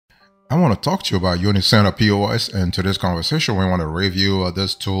I want to talk to you about uniCenta POS, and to this conversation, we want to review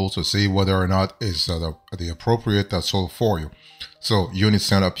this tool to see whether or not it's the appropriate tool for you. So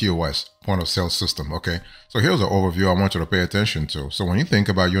uniCenta POS, point of sale system. Okay, so here's an overview I want you to pay attention to. So when you think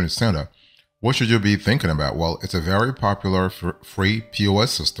about uniCenta, what should you be thinking about? Well, it's a very popular free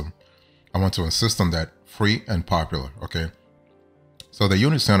POS system. I want to insist on that, free and popular. Okay, so the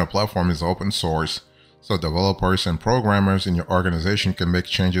uniCenta platform is open source. So developers and programmers in your organization can make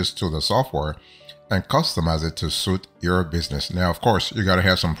changes to the software and customize it to suit your business. Now, of course, you got to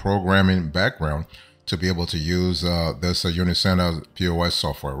have some programming background to be able to use this uniCenta POS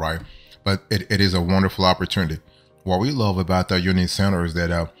software, right? But it is a wonderful opportunity. What we love about the uniCenta is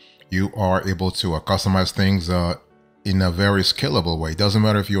that you are able to customize things in a very scalable way. It doesn't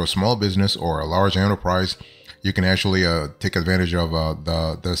matter if you're a small business or a large enterprise, you can actually take advantage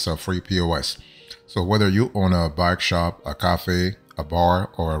of this free POS. So whether you own a bike shop, a cafe, a bar,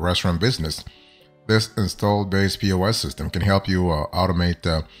 or a restaurant business, this install-based POS system can help you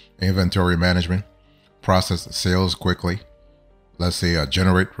automate inventory management, process sales quickly, let's say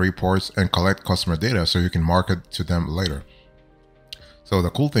generate reports, and collect customer data so you can market to them later. So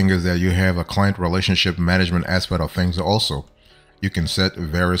the cool thing is that you have a client relationship management aspect of things also. You can set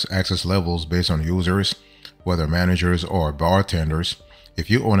various access levels based on users, whether managers or bartenders. If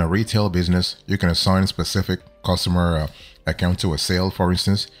you own a retail business, you can assign specific customer account to a sale, for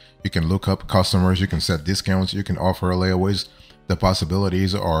instance. You can look up customers, you can set discounts, you can offer layaways. The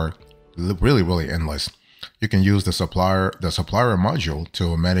possibilities are really endless. You can use the supplier module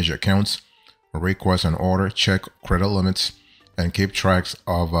to manage accounts, request an order, check credit limits, and keep tracks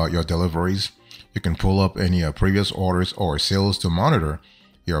of your deliveries. You can pull up any previous orders or sales to monitor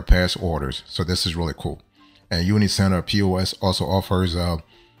your past orders. So this is really cool. And uniCenta POS also offers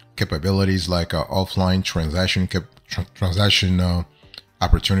capabilities like offline transaction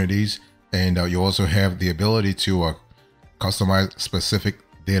opportunities, and you also have the ability to customize specific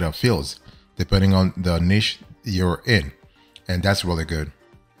data fields depending on the niche you're in, and that's really good.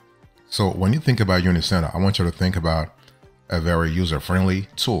 So when you think about uniCenta, I want you to think about a very user-friendly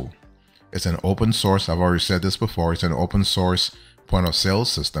tool. It's an open source. I've already said this before. It's an open source point of sale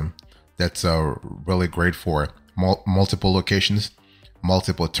system that's really great for multiple locations,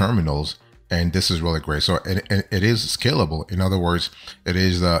 multiple terminals, and this is really great. So it is scalable. In other words,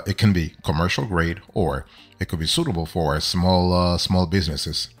 it can be commercial grade, or it could be suitable for small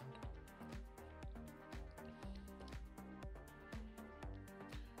businesses.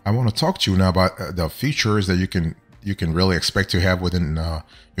 I want to talk to you now about the features that you can really expect to have within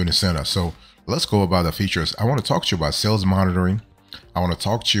uniCenta. So let's go about the features. I want to talk to you about sales monitoring. I want to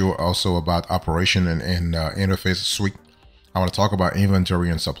talk to you also about operation and interface suite. I want to talk about inventory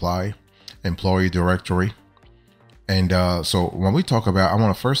and supply, employee directory. And so when we talk about, I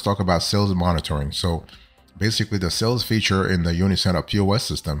want to first talk about sales monitoring. So basically the sales feature in the uniCenta POS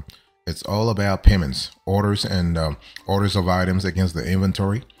system, it's all about payments, orders, and orders of items against the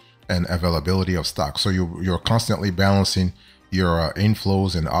inventory and availability of stock. So you're constantly balancing your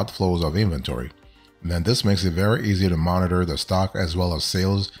inflows and outflows of inventory. And then this makes it very easy to monitor the stock as well as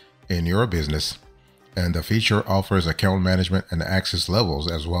sales in your business. And the feature offers account management and access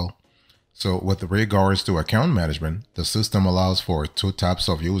levels as well. So with regards to account management, the system allows for two types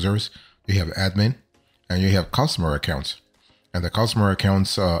of users. You have admin and you have customer accounts. And the customer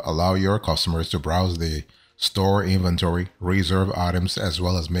accounts allow your customers to browse the store inventory, reserve items, as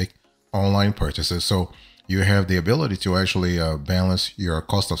well as make online purchases. So you have the ability to actually balance your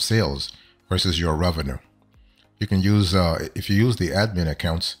cost of sales versus your revenue. You can use, if you use the admin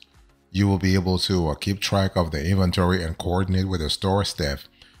accounts, you will be able to keep track of the inventory and coordinate with the store staff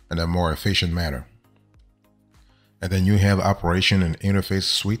in a more efficient manner. And then you have operation and interface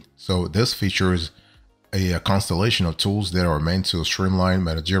suite. So this features a constellation of tools that are meant to streamline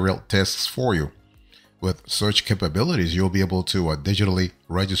managerial tasks for you. With such capabilities, you'll be able to digitally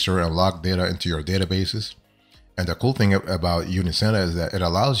register and log data into your databases. And the cool thing about uniCenta is that it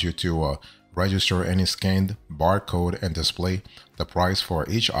allows you to register any scanned barcode and display the price for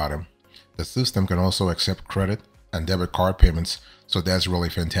each item. The system can also accept credit and debit card payments, so that's really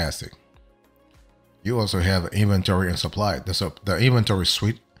fantastic. You also have inventory and supply. The inventory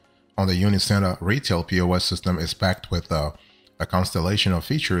suite on the uniCenta retail POS system is packed with a constellation of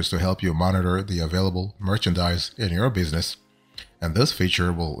features to help you monitor the available merchandise in your business. And this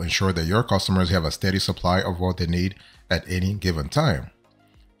feature will ensure that your customers have a steady supply of what they need at any given time.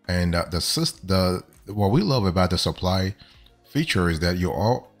 And what we love about the supply feature is that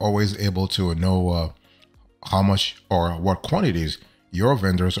you're always able to know how much or what quantities your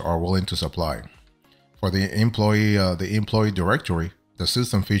vendors are willing to supply. For the employee directory, The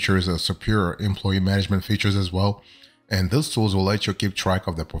system features a superior employee management features as well. And these tools will let you keep track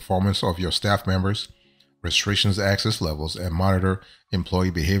of the performance of your staff members, restrictions access levels, and monitor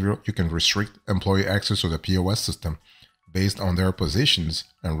employee behavior. You can restrict employee access to the POS system based on their positions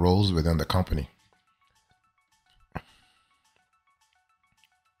and roles within the company.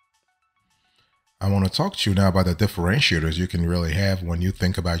 I want to talk to you now about the differentiators you can really have when you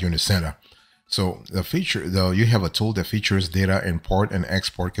think about uniCenta. So you have a tool that features data import and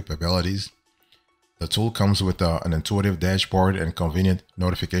export capabilities. The tool comes with an intuitive dashboard and convenient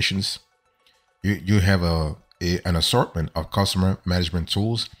notifications. You have an assortment of customer management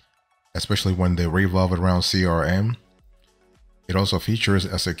tools, especially when they revolve around CRM. It also features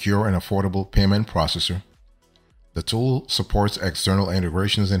a secure and affordable payment processor. The tool supports external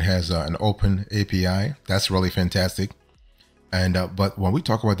integrations and has an open API. That's really fantastic. And but when we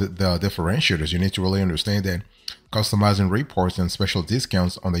talk about the differentiators, you need to really understand that customizing reports and special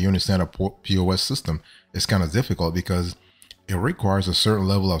discounts on the uniCenta POS system is kind of difficult because it requires a certain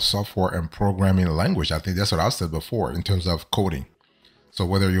level of software and programming language. I think that's what I said before in terms of coding. So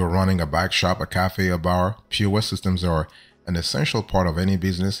whether you're running a bike shop, a cafe, a bar, POS systems are an essential part of any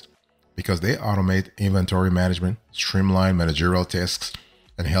business because they automate inventory management, streamline managerial tasks,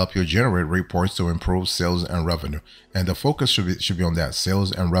 and help you generate reports to improve sales and revenue. And the focus should be on that,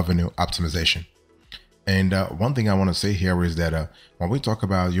 sales and revenue optimization. And one thing I want to say here is that when we talk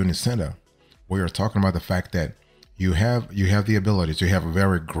about uniCenta, we are talking about the fact that you have the ability to have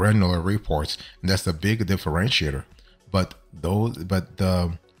very granular reports, and that's the big differentiator. But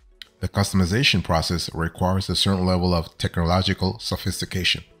the customization process requires a certain level of technological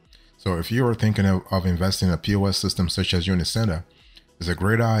sophistication. So if you are thinking of investing in a POS system such as uniCenta, it's a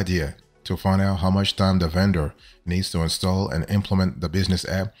great idea to find out how much time the vendor needs to install and implement the business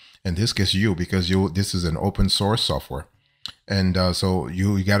app. In this case, because this is an open source software. And so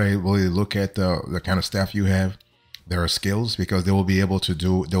you got to really look at the kind of staff you have, their skills, because they will be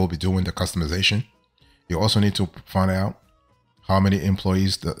doing the customization. You also need to find out how many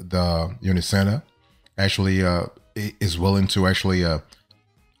employees the uniCenta actually is willing to actually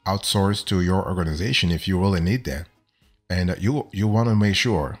outsource to your organization if you really need that. And you want to make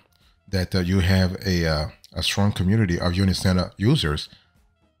sure that you have a strong community of uniCenta users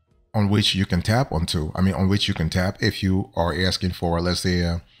on which you can tap if you are asking for, let's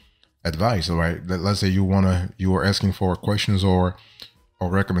say, advice, right? Let's say you are asking for questions or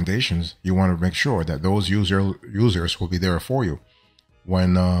recommendations. You want to make sure that those users will be there for you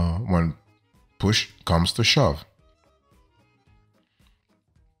when push comes to shove.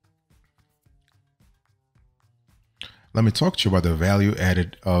 Let me talk to you about the value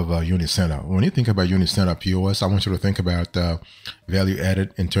added of uniCenta. When you think about uniCenta POS, I want you to think about value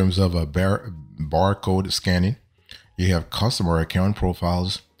added in terms of barcode scanning. You have customer account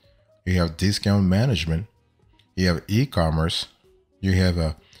profiles. You have discount management. You have e-commerce. You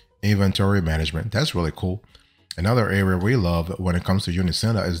have inventory management. That's really cool. Another area we love when it comes to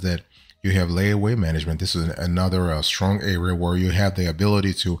uniCenta is that you have layaway management. This is another strong area where you have the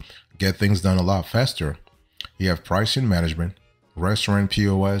ability to get things done a lot faster. You have pricing management, restaurant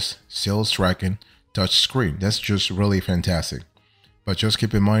POS, sales tracking, touch screen. That's just really fantastic. But just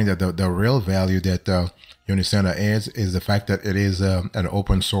keep in mind that the real value that uniCenta adds is the fact that it is an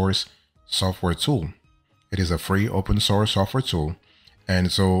open source software tool. It is a free open source software tool.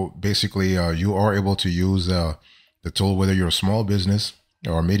 And so basically you are able to use the tool whether you're a small business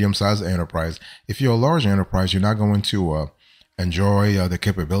or a medium-sized enterprise. If you're a large enterprise, you're not going to enjoy the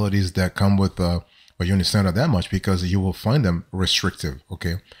capabilities that come with uniCenta that much because you will find them restrictive,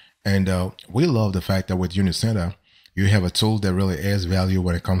 okay? And we love the fact that with uniCenta, you have a tool that really adds value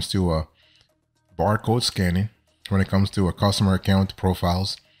when it comes to barcode scanning, when it comes to customer account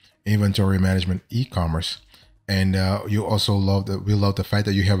profiles, inventory management, e-commerce, and you also we love the fact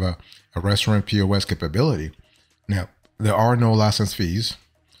that you have a restaurant POS capability. Now, there are no license fees.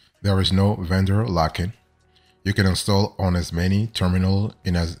 There is no vendor lock-in. You can install on as many terminals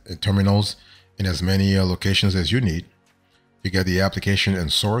in as many locations as you need. You get the application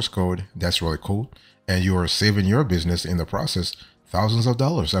and source code. That's really cool. And you are saving your business in the process thousands of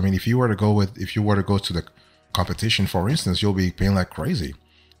dollars. I mean, if you were to go to the competition, for instance, you'll be paying like crazy.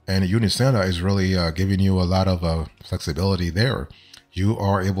 And uniCenta is really giving you a lot of flexibility there. You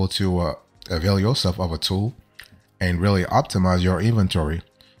are able to avail yourself of a tool and really optimize your inventory,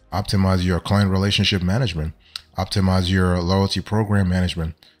 optimize your client relationship management, optimize your loyalty program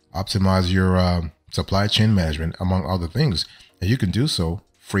management, optimize your supply chain management, among other things. And you can do so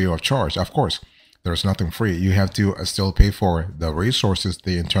free of charge. Of course, there's nothing free. You have to still pay for the resources,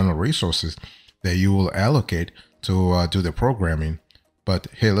 the internal resources that you will allocate to do the programming But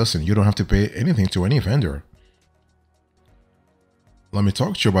hey, listen, you don't have to pay anything to any vendor. Let me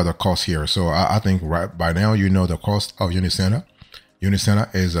talk to you about the cost here. So I think right by now you know the cost of uniCenta.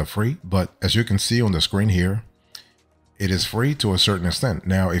 uniCenta is free, but as you can see on the screen here, it is free to a certain extent.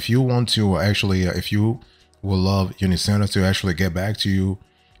 Now, if you want to actually, if you will love uniCenta to actually get back to you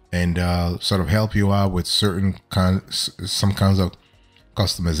and sort of help you out with some kinds of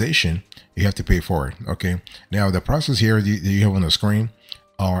customization, you have to pay for it. Okay. Now, the prices here that you have on the screen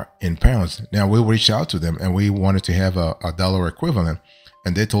are in pounds. Now, we reached out to them and we wanted to have a dollar equivalent,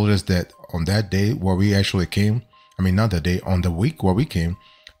 and they told us that on that day where we actually came, I mean, not the day, on the week where we came,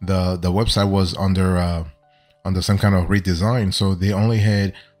 the website was under some kind of redesign, so they only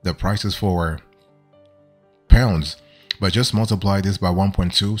had the prices for pounds. But just multiply this by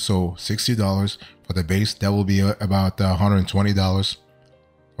 1.2, so $60 for the base. That will be about $120.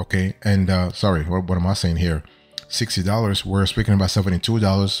 Okay, and sorry, what am I saying here? $60. We're speaking about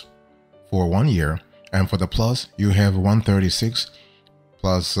 $72 for 1 year, and for the plus, you have 136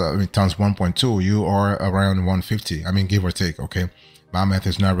 plus times 1.2. You are around 150. I mean, give or take. Okay, my math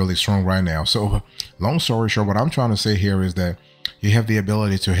is not really strong right now. So, long story short, what I'm trying to say here is that you have the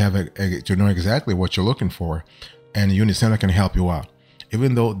ability to have to know exactly what you're looking for, and uniCenta can help you out.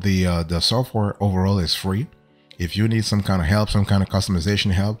 Even though the software overall is free, if you need some kind of help, some kind of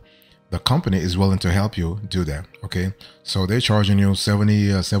customization help, the company is willing to help you do that. Okay, so they're charging you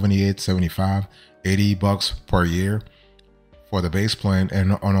 70, 78, 75, 80 bucks per year for the base plan,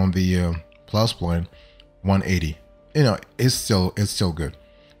 and on the plus plan, 180. You know, it's still good.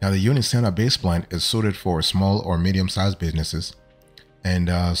 Now, the uniCenta base plan is suited for small or medium-sized businesses, and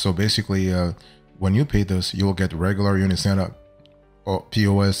so basically, when you pay this, you will get regular uniCenta or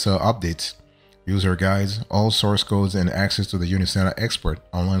POS updates, user guides, all source codes, and access to the uniCenta expert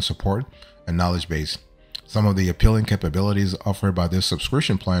online support and knowledge base. Some of the appealing capabilities offered by this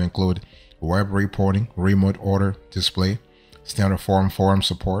subscription plan include web reporting, remote order display, standard forum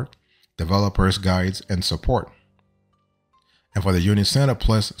support, developers guides, and support. And for the uniCenta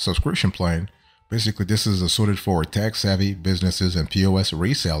Plus subscription plan, basically this is suited for tech-savvy businesses and POS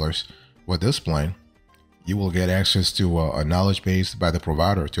resellers. With this plan, you will get access to a knowledge base by the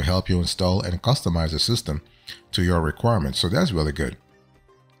provider to help you install and customize the system to your requirements. So that's really good.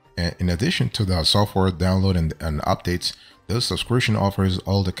 And in addition to the software download and updates, this subscription offers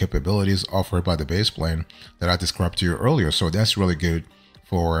all the capabilities offered by the base plan that I described to you earlier. So that's really good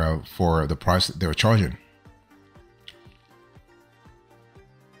for the price they're charging.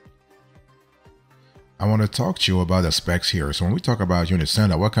 I want to talk to you about the specs here. So when we talk about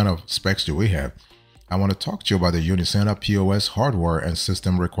uniCenta, what kind of specs do we have? I want to talk to you about the uniCenta POS hardware and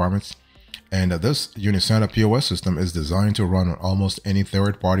system requirements. And this uniCenta POS system is designed to run on almost any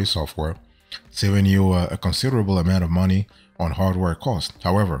third-party software, saving you a considerable amount of money on hardware costs.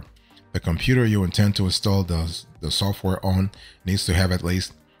 However, the computer you intend to install the software on needs to have at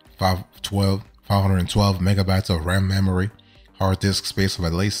least 512 megabytes of RAM memory, hard disk space of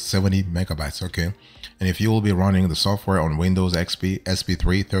at least 70 megabytes. Okay. And if you will be running the software on Windows XP,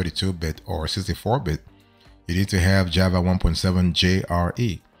 SP3, 32-bit, or 64-bit, you need to have Java 1.7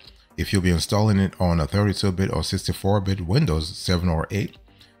 JRE. If you'll be installing it on a 32-bit or 64-bit Windows 7 or 8,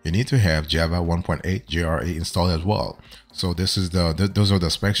 you need to have Java 1.8 JRE installed as well. So those are the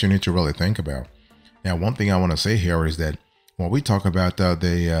specs you need to really think about. Now, one thing I want to say here is that when we talk about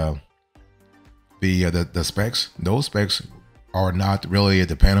the specs, those specs are not really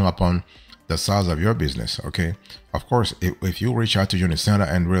dependent upon the size of your business. Okay, of course, if you reach out to uniCenta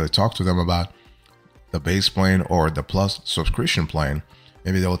and really talk to them about the base plan or the plus subscription plan,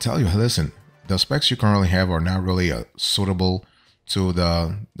 maybe they'll tell you, hey, listen, the specs you currently have are not really suitable to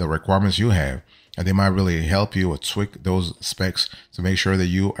the requirements you have, and they might really help you tweak those specs to make sure that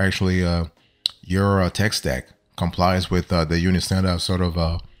you actually your tech stack complies with the uniCenta sort of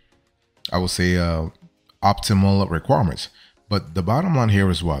I would say optimal requirements. But the bottom line here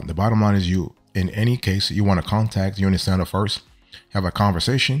is what? The bottom line is in any case, you want to contact uniCenta first, have a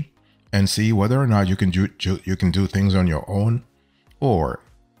conversation, and see whether or not you can do things on your own, or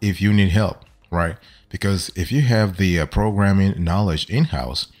if you need help, right? Because if you have the programming knowledge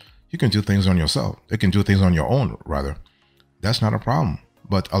in-house, you can do things on yourself. You can do things on your own, rather. That's not a problem.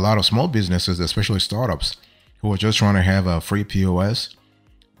 But a lot of small businesses, especially startups, who are just trying to have a free POS,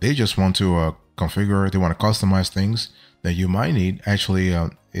 they just want to configure, they want to customize things. That you might need actually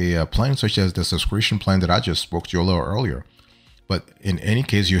a plan such as the subscription plan that I just spoke to you a little earlier. But in any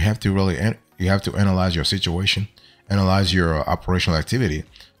case, you have to analyze your situation, analyze your operational activity,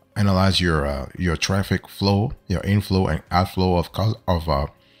 analyze your traffic flow, your inflow and outflow of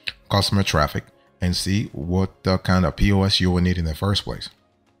customer traffic, and see what kind of POS you will need in the first place.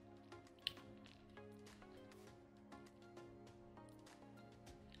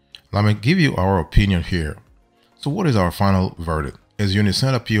 Let me give you our opinion here. So what is our final verdict? Is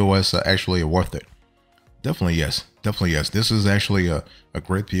uniCenta POS actually worth it? Definitely yes. Definitely yes. This is actually a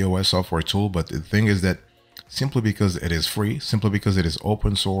great POS software tool, but the thing is that simply because it is free, simply because it is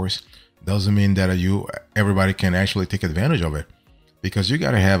open source, doesn't mean that everybody can actually take advantage of it. Because you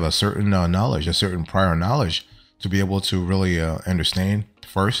got to have a certain knowledge, a certain prior knowledge to be able to really understand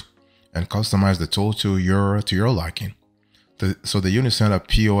first and customize the tool to your liking. So the uniCenta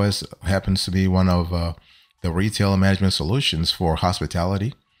POS happens to be one of the retail management solutions for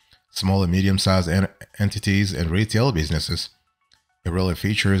hospitality, small and medium-sized entities, and retail businesses. It really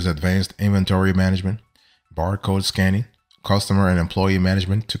features advanced inventory management, barcode scanning, customer and employee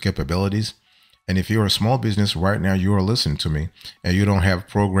management to capabilities. And if you're a small business right now, you are listening to me, and you don't have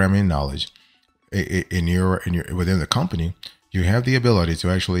programming knowledge within the company, you have the ability to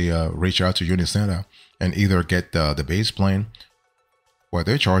actually reach out to uniCenta and either get the base plan, where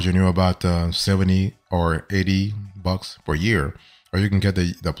they're charging you about 70 or 80 bucks per year, or you can get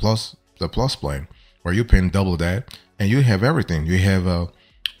the plus plan, where you pay double that, and you have everything. You have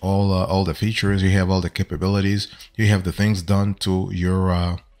all the features, you have all the capabilities, you have the things done to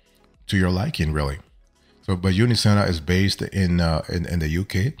your liking, really. So, but uniCenta is based in the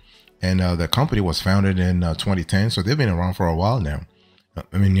UK, and the company was founded in 2010. So they've been around for a while now.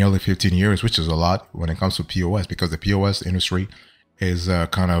 I mean, nearly 15 years, which is a lot when it comes to POS, because the POS industry is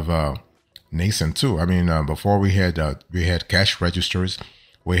kind of nascent too. I mean, before we had cash registers,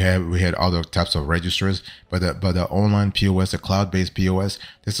 we had other types of registers, but the online POS, the cloud-based POS,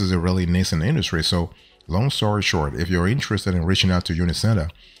 this is a really nascent industry. So, long story short, if you're interested in reaching out to uniCenta,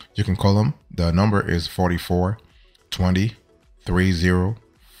 you can call them. The number is 44 20 30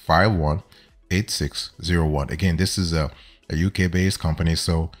 51 8601. Again, this is a UK-based company,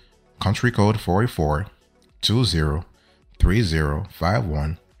 so country code 44 20 30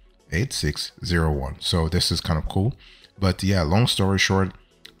 51 8601. So this is kind of cool. But yeah, long story short,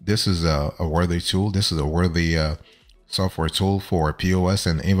 this is a worthy tool. This is a worthy software tool for POS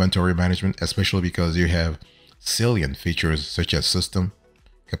and inventory management, especially because you have salient features such as system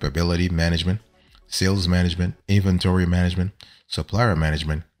capability management, sales management, inventory management, supplier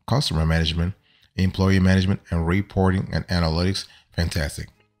management, customer management, employee management, and reporting and analytics. Fantastic.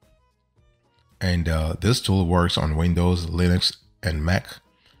 And this tool works on Windows, Linux, and Mac.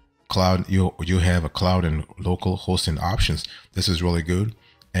 Cloud, you have a cloud and local hosting options. This is really good.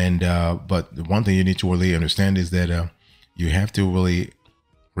 And but one thing you need to really understand is that you have to really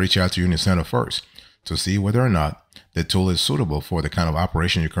reach out to uniCenta first to see whether or not the tool is suitable for the kind of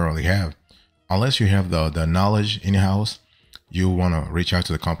operation you currently have. Unless you have the knowledge in-house, you want to reach out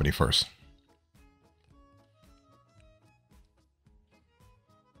to the company first.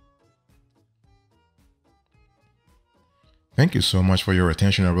 Thank you so much for your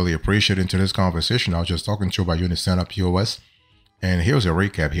attention. I really appreciate it. Into this conversation, I was just talking to you about uniCenta POS. And here's a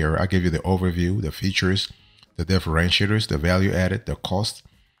recap here. I give you the overview, the features, the differentiators, the value added, the cost,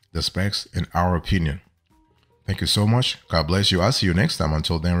 the specs, and our opinion. Thank you so much. God bless you. I'll see you next time.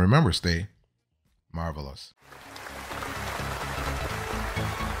 Until then, remember, stay marvelous.